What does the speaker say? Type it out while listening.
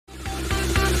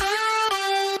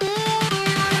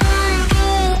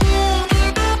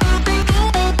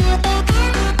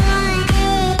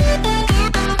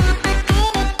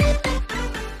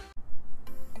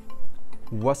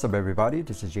What's up everybody,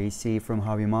 this is JC from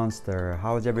Hobby Monster.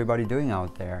 How is everybody doing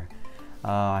out there?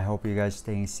 I hope you guys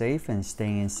staying safe and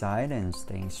staying inside and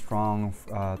staying strong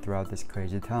throughout this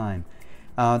crazy time.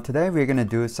 Today we're gonna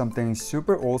do something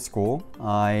super old school.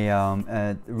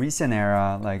 At recent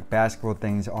era, like basketball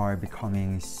things are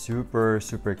becoming super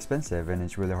expensive and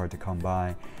it's really hard to come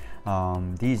by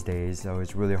these days, so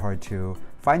it's really hard to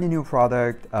find a new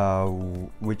product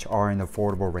which are in the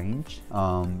affordable range.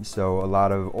 So a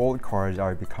lot of old cards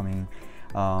are becoming,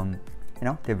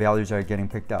 the values are getting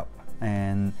picked up,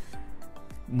 and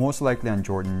most likely on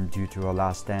Jordan due to a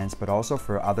Last Dance, but also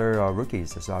for other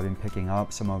rookies. So I've been picking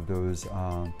up some of those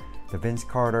the Vince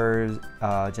Carter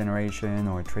generation,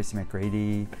 or Tracy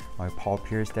McGrady, or Paul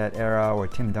Pierce that era, or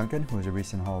Tim Duncan, who is a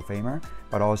recent Hall of Famer,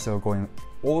 but also going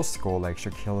old school like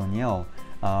Shaquille O'Neal.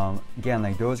 Again,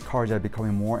 like those cards are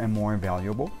becoming more and more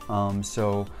valuable.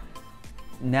 So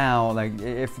now, like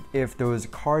if those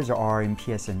cards are in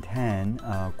PSN 10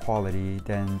 quality,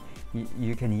 then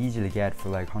you can easily get for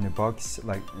like $100,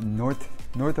 like north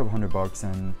of $100,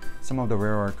 and some of the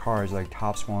rarer cards like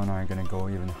Topps one are gonna go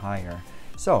even higher.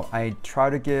 So I try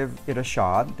to give it a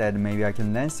shot that maybe I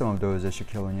can land some of those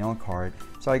Shaquille O'Neal card.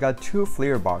 So I got two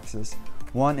Fleer boxes.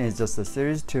 One is just the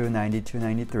Series 2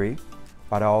 92-93,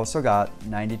 but I also got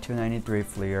 92-93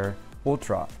 Fleer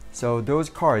Ultra. So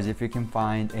those cards, if you can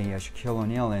find a Shaquille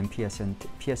O'Neal and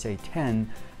PSA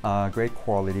 10 great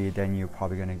quality, then you're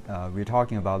probably gonna we're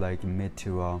talking about like mid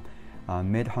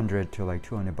 100 to like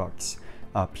 $200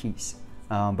 a piece.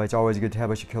 But it's always good to have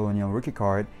a Shaquille O'Neal rookie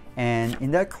card. And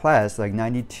in that class, like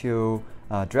 92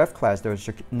 draft class, there was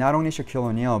not only Shaquille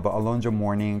O'Neal, but Alonzo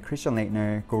Mourning, Christian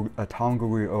Laettner, Tom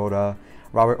Gugliotta,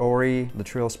 Robert Horry,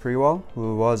 Latrell Sprewell,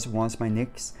 who was once my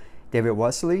Knicks, David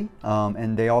Wesley,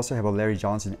 and they also have a Larry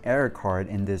Johnson era card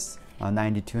in this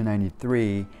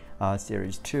 92-93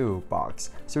 Series 2 box.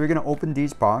 So we're gonna open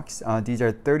these box. These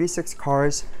are 36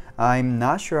 cards. I'm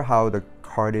not sure how the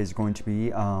card is going to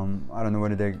be. I don't know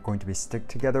whether they're going to be stick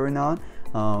together or not,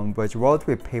 but it's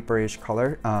relatively paperish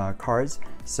color cards,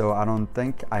 so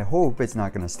I hope it's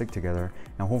not gonna stick together,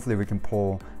 and hopefully we can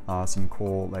pull some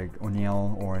cool like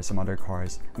O'Neal or some other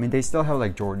cards. I mean, they still have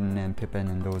like Jordan and Pippen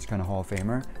and those kind of Hall of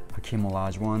Famer, Hakeem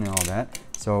Olajuwon and all that,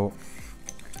 so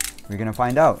we're gonna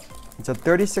find out. It's a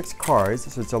 36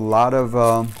 cards, so it's a lot of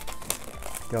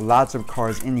there are lots of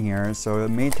cards in here, so it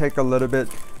may take a little bit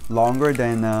longer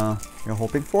than you're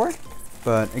hoping for,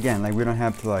 but again, like we don't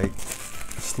have to like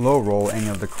slow roll any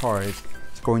of the cards.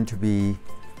 It's going to be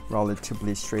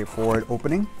relatively straightforward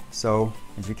opening. So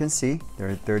as you can see, there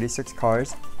are 36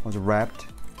 cards. Was wrapped.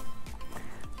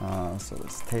 So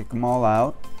let's take them all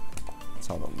out.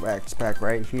 So the wax pack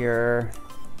right here.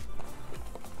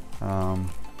 There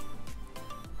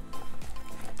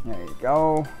you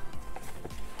go.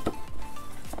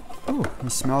 Oh,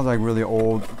 it smells like really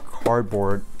old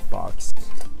cardboard box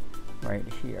right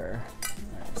here.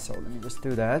 All right, so let me just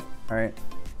do that. All right,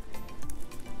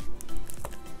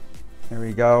 there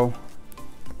we go.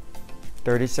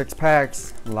 36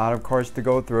 packs, a lot of cards to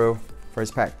go through.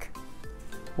 First pack.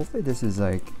 Hopefully this is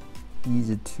like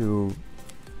easy to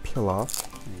peel off.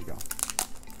 There you go.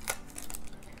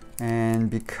 And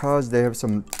because they have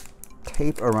some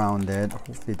tape around it,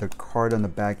 hopefully the card on the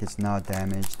back is not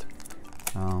damaged.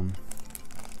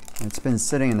 It's been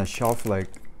sitting in the shelf like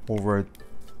over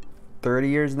 30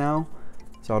 years now,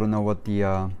 so I don't know what the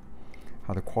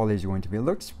how the quality is going to be. It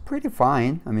looks pretty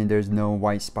fine. I mean, there's no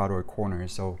white spot or corner,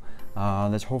 so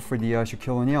let's hope for the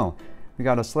Shaquille O'Neal. We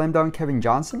got a Slam Dunk Kevin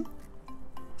Johnson,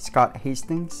 Scott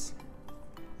Hastings,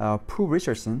 Pooh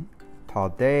Richardson,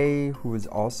 Todd Day, who is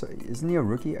also, isn't he a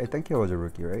rookie? I think he was a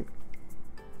rookie, right?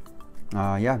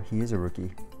 Yeah, he is a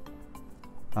rookie.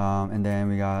 And then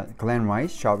we got Glenn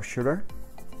Rice, sharpshooter.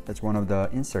 That's one of the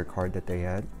insert card that they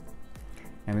had.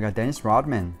 And we got Dennis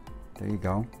Rodman. There you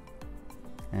go.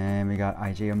 And we got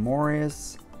Isaiah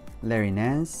Morris, Larry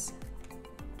Nance,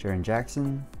 Jaren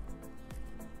Jackson,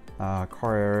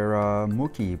 Carrera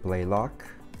Mookie Blaylock,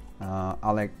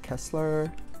 Alec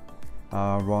Kessler,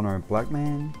 Ronald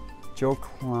Blackman, Joe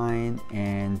Klein,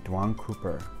 and Dwan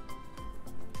Cooper.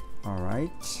 All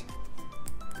right.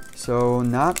 So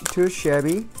not too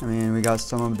shabby. I mean, we got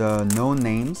some of the known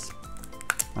names.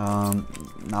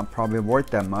 Not probably worth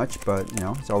that much, but you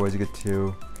know, it's always good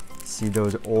to see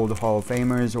those old Hall of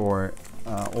Famers or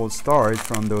old stars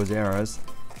from those eras,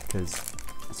 because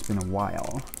it's been a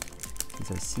while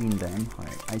since I've seen them. All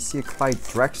right, I see a Clyde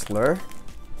Drexler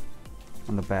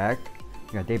on the back.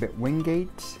 We got David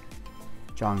Wingate,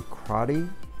 John Crotty,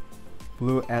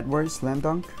 Blue Edwards, Slam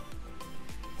Dunk,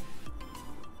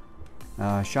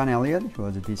 Sean Elliott, who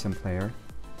was a decent player,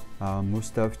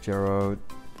 Mustaf Gerald,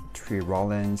 Henry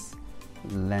Rollins,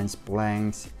 Lance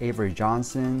Blanks, Avery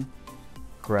Johnson,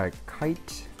 Greg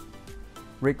Kite,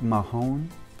 Rick Mahone,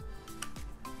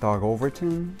 Doug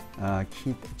Overton,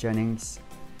 Keith Jennings,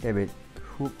 David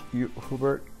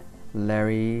Hubert,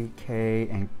 Larry Kay,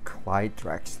 and Clyde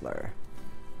Drexler.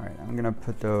 Alright, I'm gonna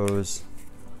put those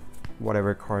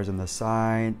whatever cards on the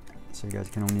side so you guys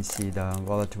can only see the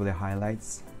relatively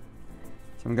highlights.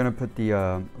 So I'm gonna put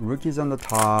the rookies on the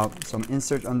top, some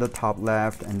inserts on the top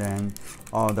left, and then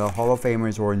all the Hall of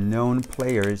Famers or known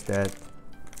players that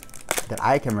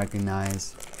I can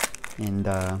recognize in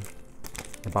the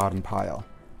bottom pile.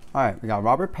 All right, we got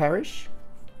Robert Parrish,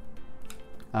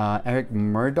 Eric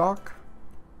Murdoch,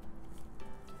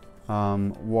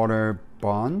 Walter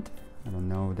Bond. I don't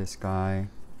know this guy.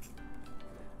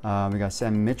 We got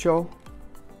Sam Mitchell,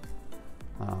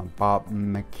 Bob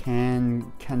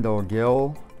McCann, Kendall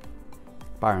Gill,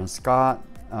 Byron Scott,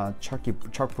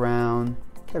 Chuck Brown,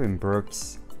 Kevin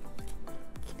Brooks,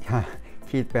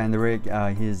 Keith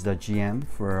Banderick. He's the GM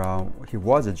for. He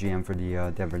was a GM for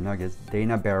the Denver Nuggets.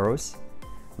 Dana Barros,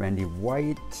 Randy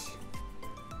White,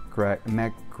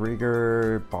 Matt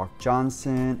Grieger, Bach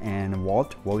Johnson, and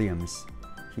Walt Williams.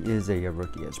 He is a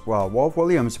rookie as well. Walt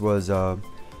Williams was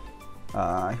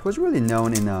he was really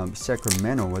known in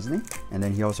Sacramento, wasn't he? And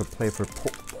then he also played for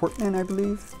Portland, I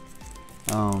believe.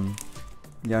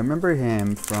 Yeah, I remember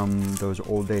him from those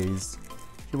old days.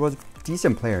 He was a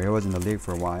decent player. He was in the league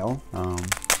for a while.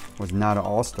 Was not an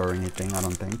all-star or anything, I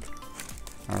don't think.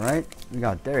 All right, we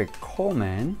got Derek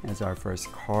Coleman as our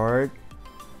first card.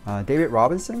 David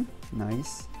Robinson,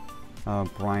 nice.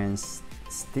 Brian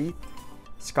Steith,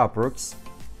 Scott Brooks,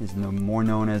 he's more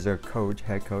known as a coach,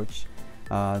 head coach.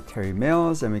 Terry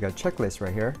Mills, and we got checklist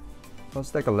right here. Let's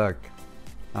take a look.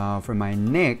 For my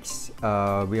Knicks,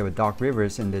 we have a Doc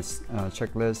Rivers in this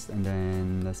checklist, and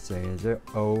then let's say is it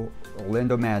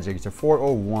Orlando Magic. It's a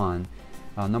 401.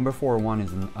 Number 401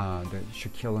 is the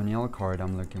Shaquille O'Neal card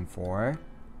I'm looking for.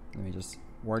 Let me just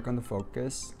work on the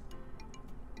focus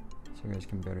so you guys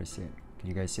can better see it. Can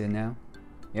you guys see it now?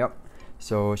 Yep.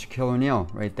 So Shaquille O'Neal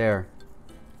right there.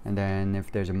 And then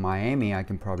if there's a Miami, I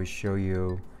can probably show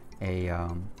you a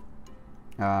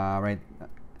right.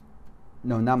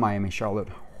 No, not Miami. Charlotte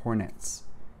Hornets.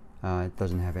 It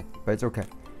doesn't have it, but it's okay.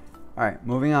 All right,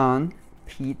 moving on.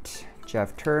 Pete,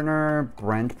 Jeff Turner,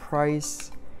 Brent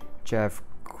Price, Jeff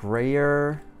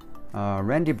Grayer,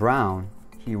 Randy Brown.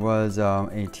 He was a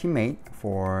teammate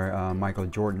for Michael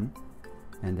Jordan.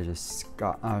 And there's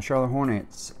a Charlotte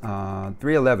Hornets.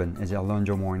 311 is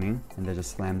Alonzo Mourning, and there's a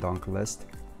slam dunk list.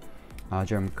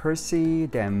 Jeremy Kersey,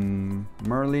 Dan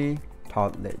Murley,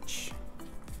 Todd Litch.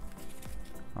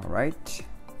 All right,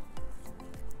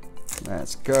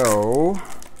 let's go.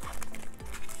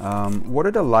 What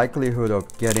are the likelihood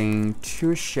of getting two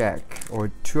Shaq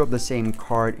or two of the same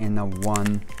card in a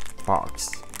one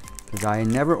box? Because I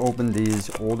never opened these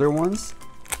older ones,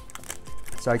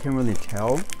 so I can't really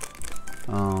tell.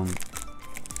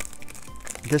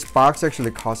 This box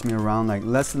actually cost me around like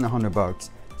less than $100.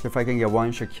 So if I can get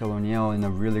one Shaquille O'Neal in a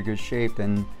really good shape,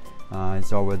 then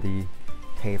it's already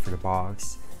paid for the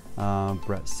box.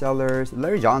 Brett Sellers,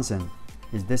 Larry Johnson.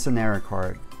 Is this an error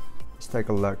card? Let's take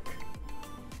a look.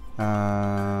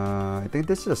 I think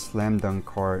this is a slam dunk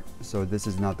card, so this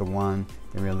is not the one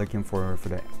that we're looking for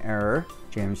the error.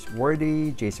 James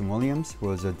Worthy, Jason Williams, who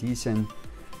was a decent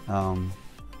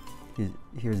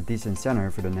he was a decent center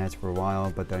for the Nets for a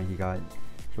while, but then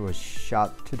he was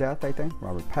shot to death, I think.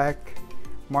 Robert Peck,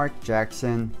 Mark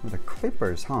Jackson with the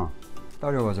Clippers, huh?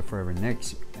 Thought it was a Forever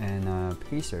Knicks and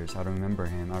Pacers. I don't remember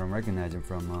him. I don't recognize him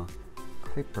from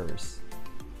Clippers.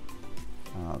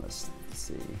 Let's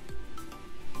see.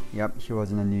 Yep, he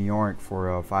was in New York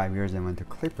for 5 years and went to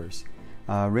Clippers.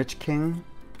 Rich King,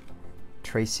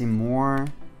 Tracy Moore,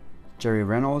 Jerry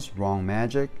Reynolds, Wrong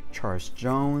Magic, Charles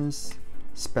Jones,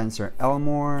 Spencer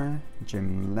Elmore,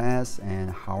 Jim Less,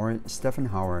 and Stephen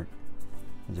Howard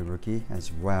is a rookie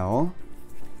as well.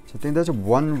 So I think there's a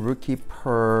one rookie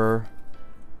per.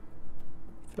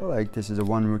 I feel like this is a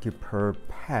one rookie per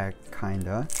pack,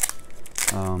 kinda.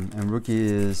 And rookie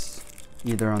is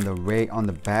either on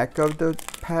the back of the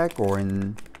pack or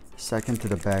in second to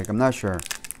the back. I'm not sure.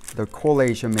 The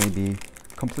collation may be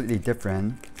completely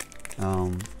different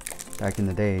back in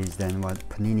the days than what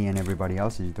Panini and everybody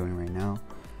else is doing right now.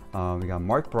 We got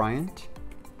Mark Bryant,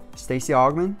 Stacey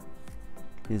Augmon,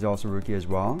 he's also a rookie as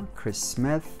well. Chris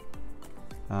Smith,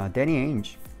 Danny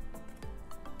Ainge,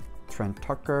 Trent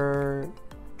Tucker,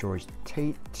 George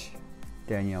Tate,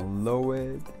 Daniel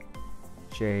Lowid,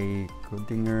 Jay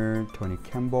Goodinger, Tony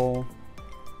Campbell,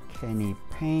 Kenny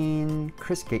Payne,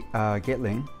 Chris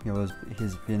Gatling.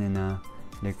 He's been in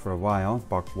League for a while.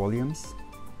 Buck Williams,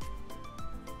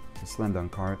 a slam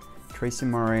dunk card. Tracy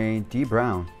Murray, D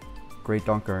Brown, great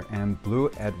dunker, and Blue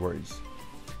Edwards.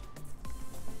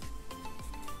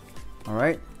 All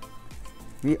right,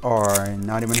 we are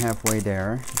not even halfway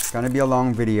there. It's gonna be a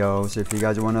long video, so if you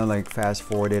guys want to like fast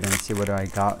forward it and see whether I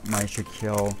got my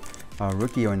Shaquille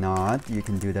rookie or not, you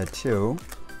can do that too.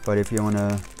 But if you want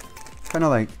to kind of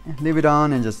like leave it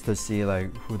on and just to see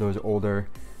like who those older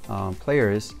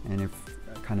players, and if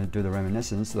kind of do the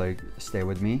reminiscence, like stay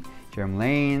with me. Jeremy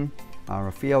Lane,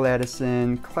 Raphael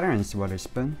Edison, Clarence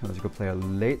Weatherspoon, who was a good player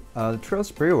late. Trill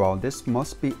Sprewell, this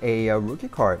must be a rookie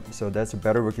card, so that's a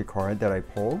better rookie card that I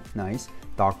pulled. Nice.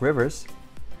 Doc Rivers,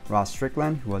 Ross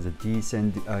Strickland, who was a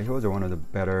decent, he was one of the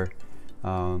better,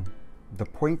 the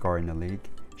point guard in the league.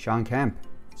 Sean Kemp,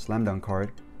 slam dunk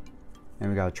card. And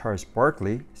we got Charles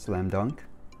Barkley, slam dunk.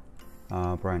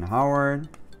 Brian Howard,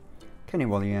 Kenny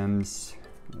Williams,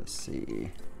 let's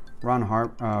see, Ron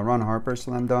Harper,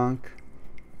 slam dunk.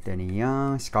 Danny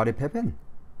Young, Scottie Pippen,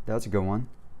 that's a good one.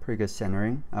 Pretty good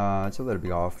centering. It's a little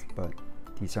bit off, but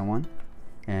decent one.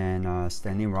 And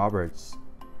Stanley Roberts.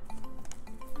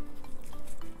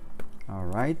 All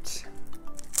right.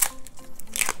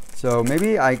 So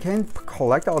maybe I can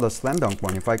collect all the slam dunk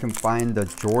one. If I can find the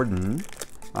Jordan,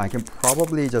 I can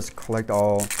probably just collect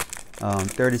all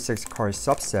 36 card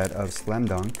subset of slam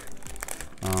dunk.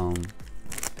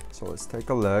 So let's take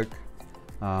a look.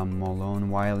 Malone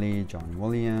Wiley, John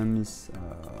Williams,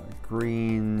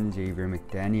 Green, Xavier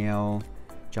McDaniel,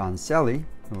 John Selly,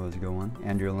 who was a good one,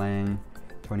 Andrew Lang,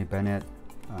 Tony Bennett,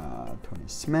 Tony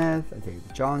Smith, David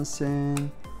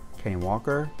Johnson, Kenny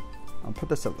Walker. I'll put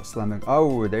the slam dunk.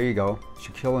 Oh, there you go.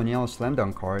 ShaquilleO'Neal slam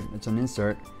dunk card. It's an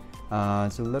insert.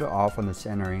 It's a little off on the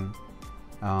centering,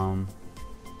 but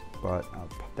I'll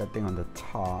put that thing on the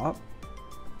top.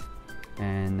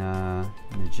 And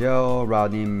Nigel,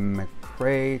 Rodney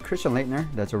McCray, Christian Laettner,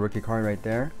 that's a rookie card right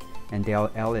there, and Dale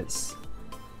Ellis.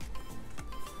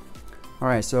 All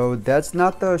right, so that's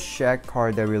not the Shaq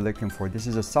card that we're looking for. This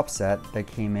is a subset that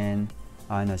came in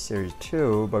a series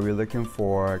 2, but we're looking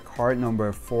for card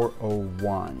number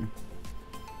 401.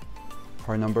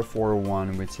 Card number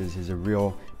 401, which is a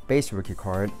real base rookie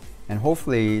card, and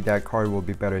hopefully that card will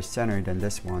be better centered than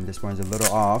this one. This one's a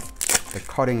little off. The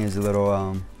cutting is a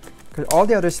little because all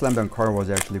the other slam dunk card was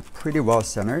actually pretty well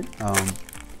centered.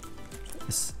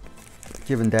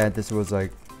 Given that this was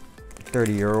like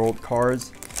 30-year-old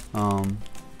cards,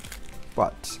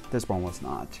 but this one was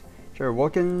not. Jerry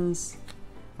Wilkins,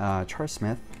 Charles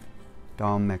Smith,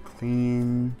 Don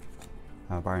McLean,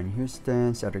 Byron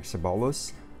Houston, Cedric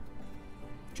Ceballos,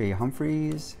 Jay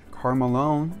Humphries, Karl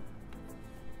Malone,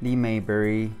 Lee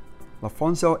Mayberry,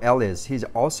 LaFonso Ellis. He's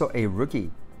also a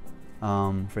rookie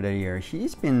for that year.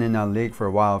 He's been in a league for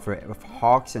a while for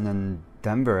Hawks and then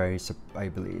Denver, I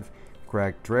believe.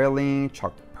 Greg Drelling,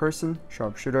 Chuck Person,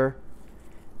 sharpshooter.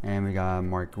 And we got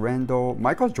Mark Randall,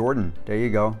 Michael Jordan. There you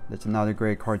go. That's another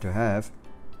great card to have.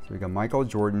 So we got Michael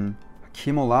Jordan.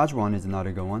 Hakeem Olajuwon is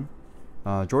another good one.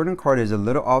 Jordan card is a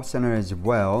little off center as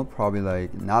well. Probably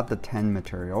like not the 10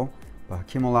 material, but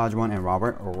Hakeem Olajuwon and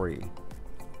Robert Horry.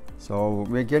 So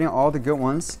we're getting all the good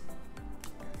ones,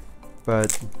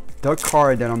 but the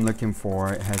card that I'm looking for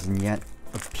hasn't yet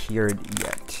appeared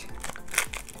yet.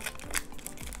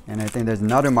 And I think there's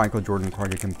another Michael Jordan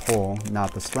card you can pull,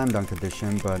 not the Slam Dunk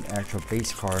edition, but actual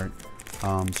base card.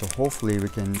 So hopefully we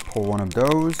can pull one of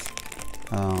those.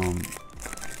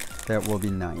 That will be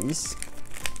nice.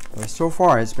 But so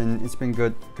far it's been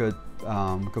good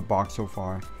box so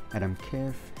far. Adam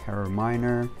Kiff, Harold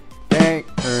Miner. There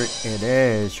it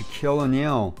is, Shaquille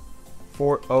O'Neal,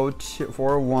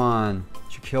 401.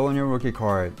 Shaquille O'Neal rookie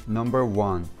card, number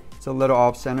 1. It's a little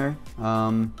off center,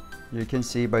 you can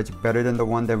see, but it's better than the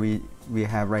one that we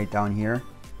have right down here.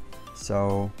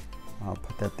 So I'll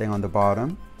put that thing on the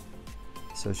bottom.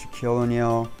 So Shaquille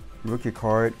O'Neal rookie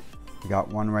card, we got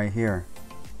one right here.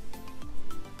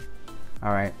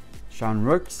 All right, Sean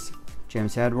Rooks,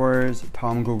 James Edwards,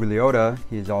 Tom Gugliotta,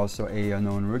 he's also a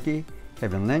known rookie.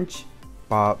 Kevin Lynch,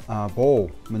 Bob Bull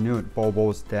Manute,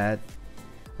 Bo's dad.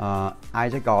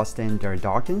 Isaac Austin, Derek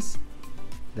Dawkins,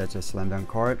 that's a slam dunk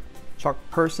card. Chuck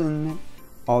Person,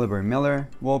 Oliver Miller,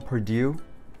 Will Purdue,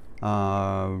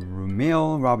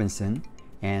 Rumeal Robinson,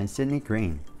 and Sidney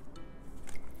Green.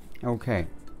 Okay,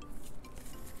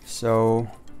 so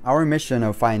our mission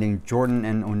of finding Jordan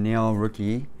and O'Neal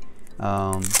rookie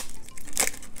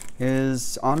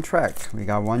is on track. We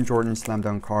got one Jordan slam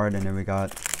dunk card, and then we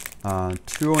got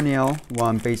 2 O'Neal,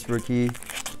 1 base rookie,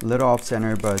 little off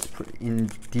center but in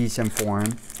decent form,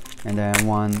 and then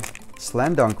 1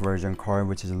 slam dunk version card,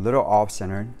 which is a little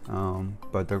off-centered,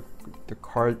 but the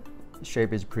card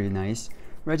shape is pretty nice.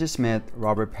 Reggie Smith,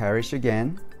 Robert Parrish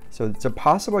again. So it's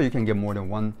possible you can get more than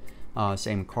one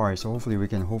same card. So hopefully we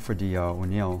can hope for the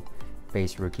O'Neal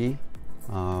base rookie.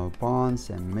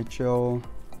 Bonds and Mitchell.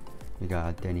 We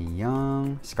got Danny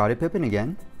Young, Scottie Pippen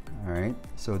again. All right,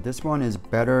 so this one is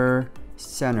better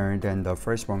centered than the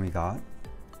first one we got.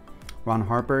 Ron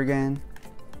Harper again.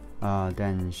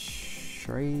 Then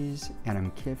Schrays,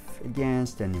 Adam Kiff again,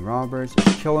 Stanley Roberts,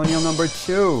 ShaquilleO'Neal number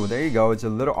 2. There you go. It's a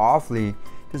little awfully.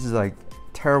 This is like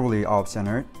terribly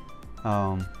off-centered.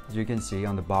 As you can see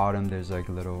on the bottom, there's like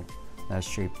a little that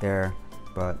shape there.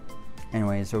 But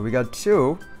anyway, so we got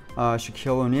 2.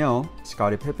 ShaquilleO'Neal,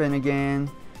 Scottie Pippen again,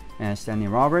 and Stanley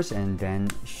Roberts, and then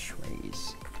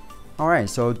Schrays. All right,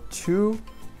 so 2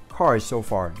 cards so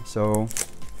far. So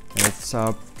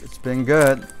it's been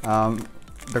good.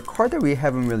 The card that we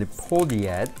haven't really pulled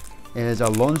yet is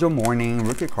Alonzo Mourning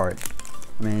rookie card.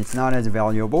 I mean, it's not as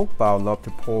valuable, but I'd love to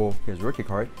pull his rookie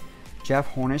card.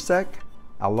 Jeff Hornacek,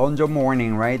 Alonzo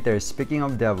Mourning right there. Speaking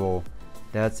of devil,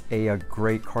 that's a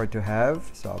great card to have.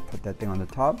 So I'll put that thing on the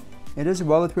top. It is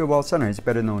relatively well centered. It's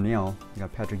better than O'Neal. We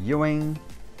got Patrick Ewing,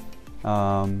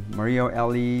 Mario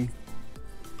Ellie.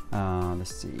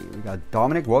 Let's see. We got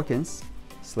Dominic Wilkins,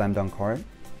 slam dunk card,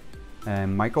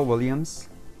 and Michael Williams.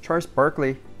 Charles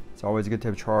Barkley, it's always good to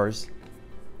have Charles.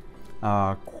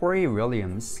 Corey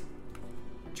Williams,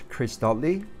 Chris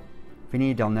Dudley,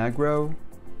 Vinny Del Negro,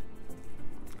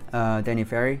 Danny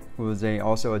Ferry, who is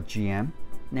also a GM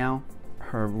now,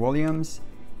 Herb Williams,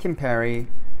 Tim Perry,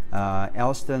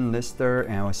 Elston Lister,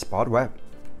 and Spot Webb.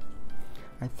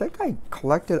 I think I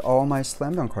collected all my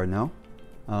slam dunk card now.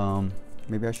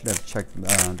 Maybe I should have checked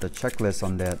the checklist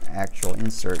on that actual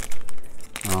insert.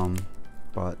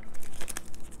 But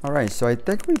all right, so I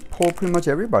think we pulled pretty much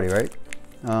everybody, right?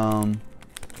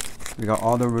 We got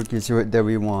all the rookies that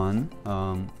we won.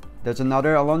 There's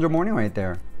another Alonzo Mourning right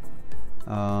there.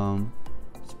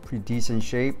 It's pretty decent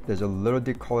shape. There's a little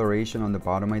discoloration on the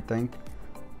bottom, I think.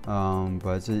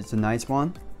 But it's a nice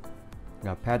one. We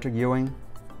got Patrick Ewing,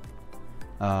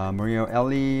 Mario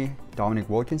Ellie, Dominic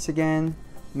Wilkins again,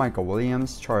 Michael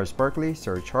Williams, Charles Barkley,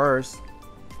 Sir Charles,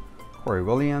 Corey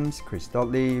Williams, Chris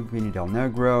Dudley, Vinny Del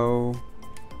Negro,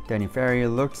 Danny Ferry.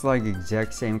 Looks like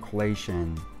exact same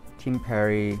collation. Tim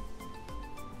Perry,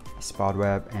 Spot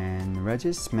Webb, and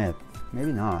Reggie Smith.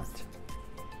 Maybe not.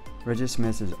 Reggie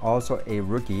Smith is also a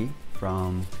rookie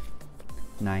from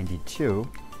 92.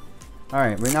 All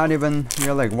right, we're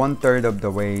like 1/3 of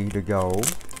the way to go.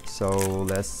 So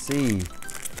let's see.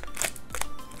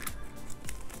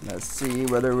 Let's see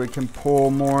whether we can pull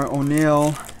more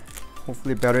O'Neal.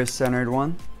 Hopefully better centered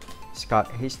one.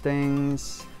 Scott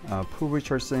Hastings, Pooh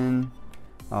Richardson,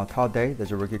 Todd Day,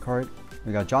 there's a rookie card.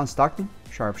 We got John Stockton,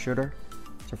 sharpshooter.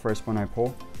 It's the first one I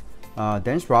pull.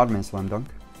 Dennis Rodman, slam dunk.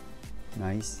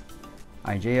 Nice.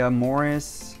 Isaiah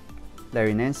Morris,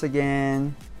 Larry Nance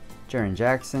again, Jaren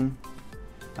Jackson,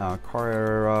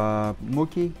 Carter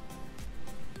Mookie,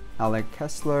 Alec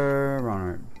Kessler,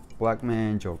 Ronald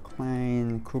Blackman, Joe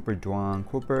Klein, Cooper Dwan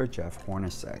Cooper, Jeff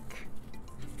Hornacek.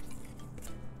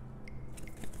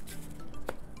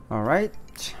 All right,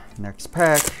 next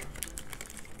pack.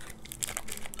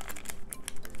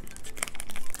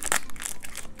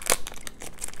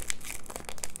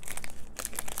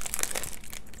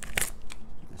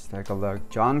 Let's take a look.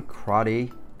 John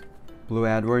Crotty, Blue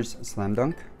Edwards, slam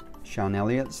dunk. Sean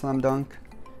Elliott, slam dunk.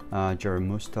 Jared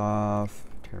Mustaf,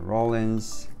 Terry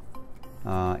Rollins,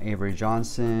 Avery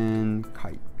Johnson,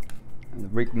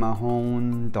 Rick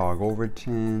Mahone, Doug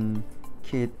Overton,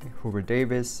 Kid Hoover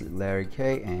Davis, Larry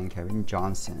Kay, and Kevin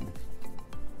Johnson.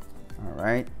 All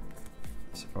right,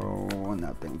 so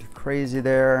nothing too crazy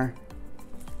there.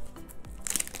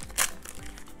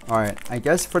 All right, I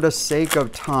guess for the sake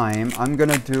of time, I'm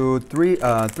gonna do three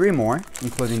more,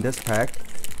 including this pack,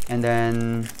 and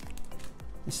then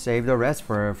save the rest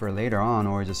for later on,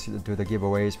 or just do the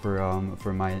giveaways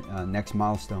for my next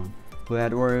milestone. Blue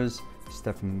Edwards,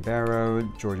 Stephen Barrow,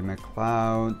 George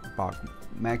McLeod, Bob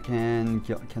Mackin,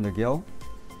 Kendall Gill,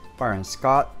 Byron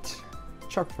Scott,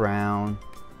 Chuck Brown,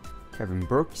 Kevin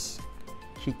Brooks,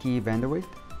 Kiki Vanderwijk,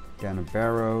 Daniel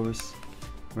Barrows,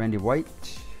 Randy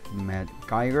White, Matt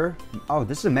Geiger. Oh,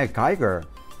 this is Matt Geiger.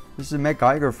 This is Matt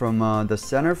Geiger from the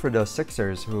center for the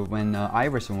Sixers, who when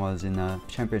Iverson was in the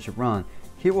championship run.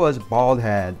 He was bald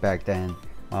head back then.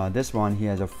 This one, he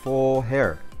has a full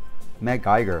hair. Matt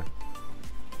Geiger.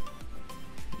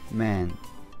 Man.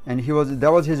 And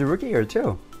that was his rookie year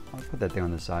too. I'll put that thing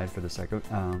on the side for the sake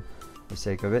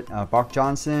of it. Buck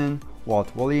Johnson,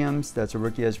 Walt Williams, that's a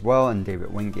rookie as well, and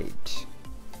David Wingate.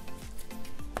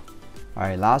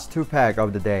 Alright, last 2 pack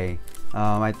of the day.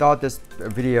 I thought this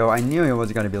video, I knew it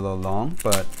was gonna be a little long,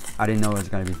 but I didn't know it was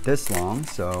gonna be this long.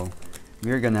 So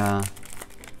we're gonna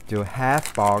do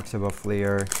half box of a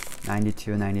Fleer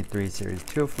 92, 93 Series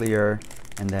 2 Fleer,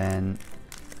 and then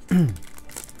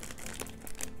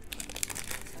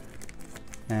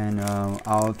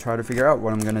I'll try to figure out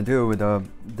what I'm gonna do with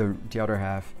the other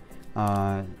half.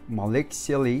 Malik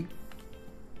Sealy,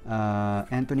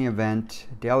 Anthony Event,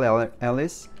 Dale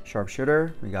Ellis,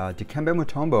 Sharpshooter. We got Dikembe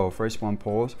Mutombo, first one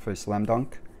pulled for Slam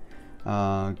Dunk.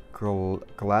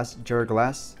 Jared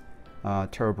Glass,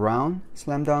 Terrell Brown,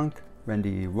 Slam Dunk.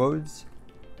 Randy Woods,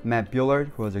 Matt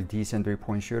Bullard, who was a decent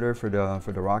 3-point shooter for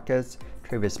the Rockets.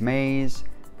 Travis Mays,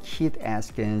 Keith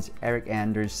Askins, Eric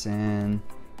Anderson,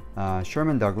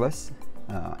 Sherman Douglas,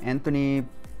 Anthony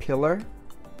Pillar,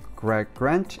 Greg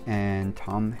Grant, and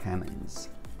Tom Hammonds.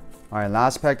 Alright,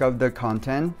 last pack of the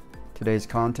content, today's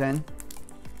content.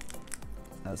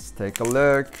 Let's take a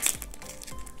look.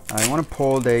 I want to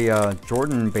pull the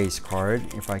Jordan base card.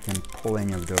 If I can pull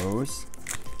any of those,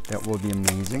 that will be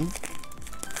amazing.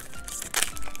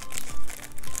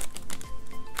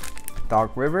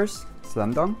 Doc Rivers,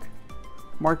 Slam Dunk.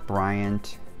 Mark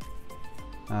Bryant,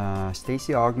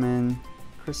 Stacey Augmon,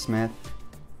 Chris Smith,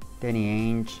 Danny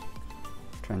Ainge,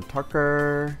 Trent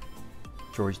Tucker,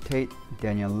 George Tate,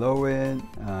 Daniel Lowitt,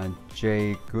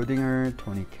 Jay Goodinger,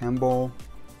 Tony Campbell,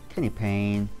 Kenny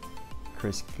Payne,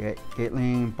 Chris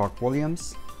Gatling, Buck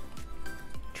Williams,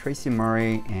 Tracy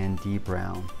Murray, and D.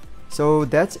 Brown. So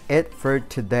that's it for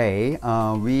today.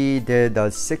 We did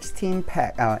 18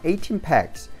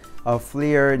 packs of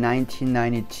Fleer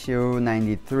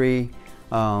 1992-93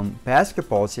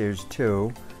 basketball series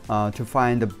 2 to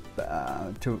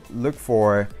look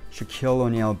for Shaquille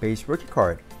O'Neal base rookie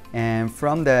card. And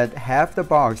from that half the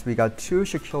box, we got 2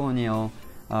 Shaquille O'Neal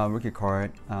rookie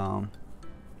card.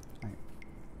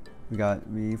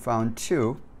 We found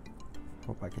 2.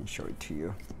 Hope I can show it to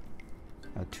you.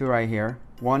 2 right here.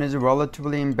 One is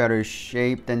relatively in better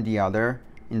shape than the other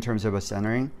in terms of a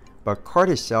centering, but card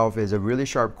itself is a really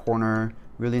sharp corner,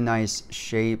 really nice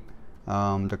shape.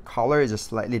 The color is a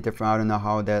slightly different. I don't know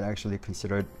how that actually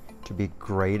considered to be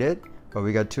graded, but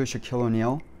we got 2 Shaquille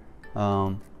O'Neal,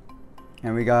 and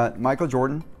we got Michael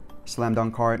Jordan Slam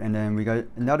Dunk card, and then we got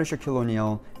another Shaquille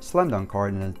O'Neal Slam Dunk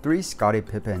card, and then 3 Scottie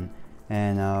Pippen,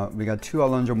 and we got 2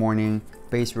 Alonzo Mourning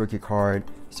base rookie card.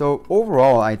 So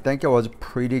overall, I think it was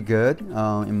pretty good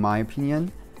in my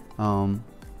opinion,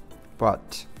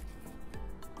 but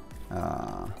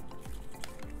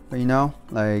you know,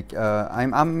 like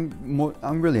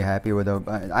I'm really happy with it.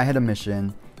 I had a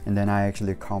mission and then I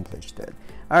actually accomplished it.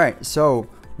 All right, so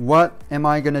what am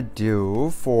I gonna do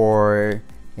for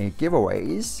a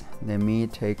giveaways? Let me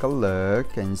take a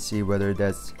look and see whether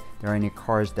there are any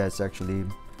cards that's actually,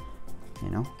 you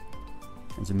know,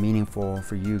 is meaningful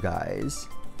for you guys.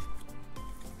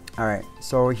 All right,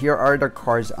 so here are the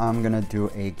cards I'm gonna do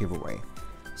a giveaway.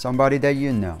 Somebody that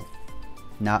you know,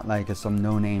 not like some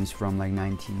no names from like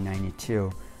 1992.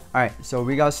 All right, so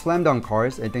we got Slam Dunk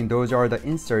cards. I think those are the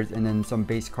inserts, and then some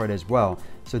base card as well.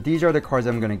 So these are the cards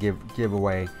I'm gonna give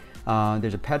away.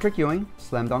 There's a Patrick Ewing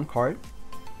Slam Dunk card.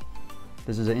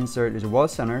 This is an insert. It's well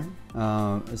centered.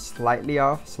 It's slightly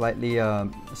off, slightly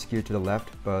skewed to the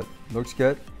left, but looks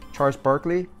good. Charles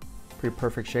Barkley, pretty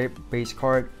perfect shape. Base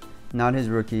card, not his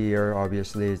rookie year,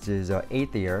 obviously. It's his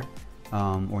 8th year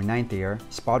or 9th year.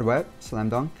 Spot Webb Slam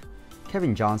Dunk.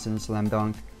 Kevin Johnson Slam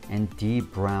Dunk, and D.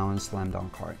 Brown Slam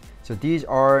Dunk card. So these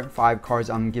are 5 cards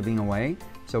I'm giving away.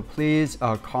 So please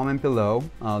comment below,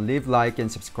 leave like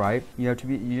and subscribe. You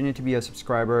need to be a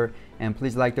subscriber, and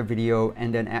please like the video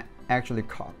and then actually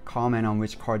comment on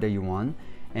which card that you want.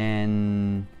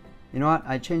 And you know what?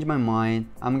 I changed my mind.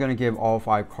 I'm gonna give all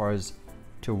 5 cards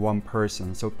to one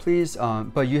person. So please,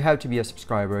 but you have to be a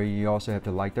subscriber. You also have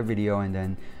to like the video and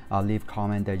then leave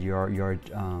comment that you're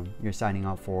signing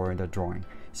up for the drawing.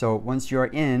 So once you're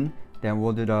in, then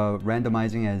we'll do the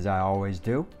randomizing as I always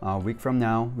do. A week from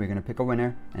now, we're gonna pick a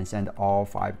winner and send all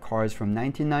 5 cards from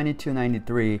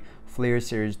 1992-93 Fleer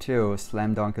Series 2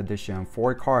 Slam Dunk Edition.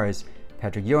 4 cards: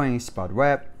 Patrick Ewing, Spud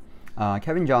Webb,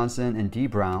 Kevin Johnson, and D.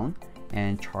 Brown,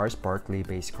 and Charles Barkley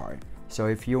base card. So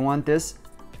if you want this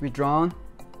to be drawn,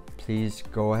 please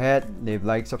go ahead, leave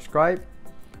like, subscribe,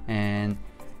 and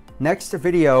next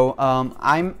video,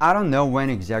 I don't know when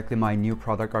exactly my new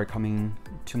product are coming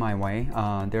to my way.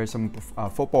 There's some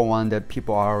football one that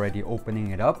people are already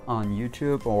opening it up on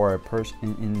YouTube or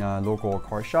in a local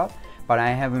car shop, but I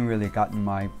haven't really gotten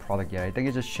my product yet. I think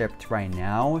it's just shipped right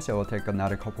now, so it'll take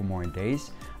another couple more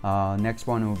days. Next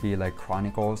one will be like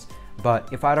Chronicles,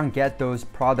 but if I don't get those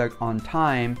product on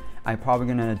time, I'm probably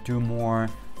gonna do more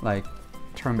like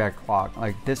turn back clock.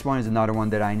 Like this one is another one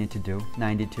that I need to do,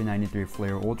 92-93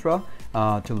 Flair Ultra,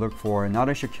 to look for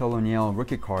another Shaquille O'Neal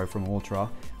rookie card from Ultra,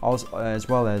 also as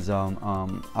well as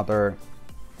other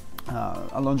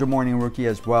Alonzo Mourning rookie,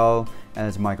 as well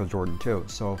as Michael Jordan too.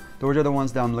 So those are the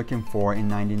ones that I'm looking for in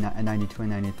 92 and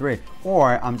 93.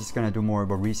 Or I'm just gonna do more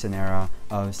of a recent era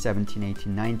of 17,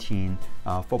 18, 19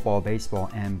 football, baseball,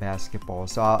 and basketball.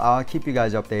 So I'll keep you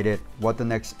guys updated what the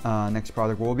next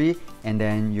product will be, and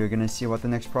then you're gonna see what the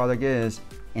next product is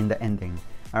in the ending.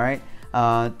 All right.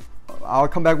 I'll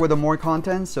come back with more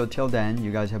content. So till then,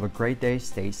 you guys have a great day.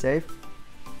 Stay safe.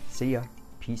 See ya.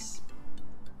 Peace.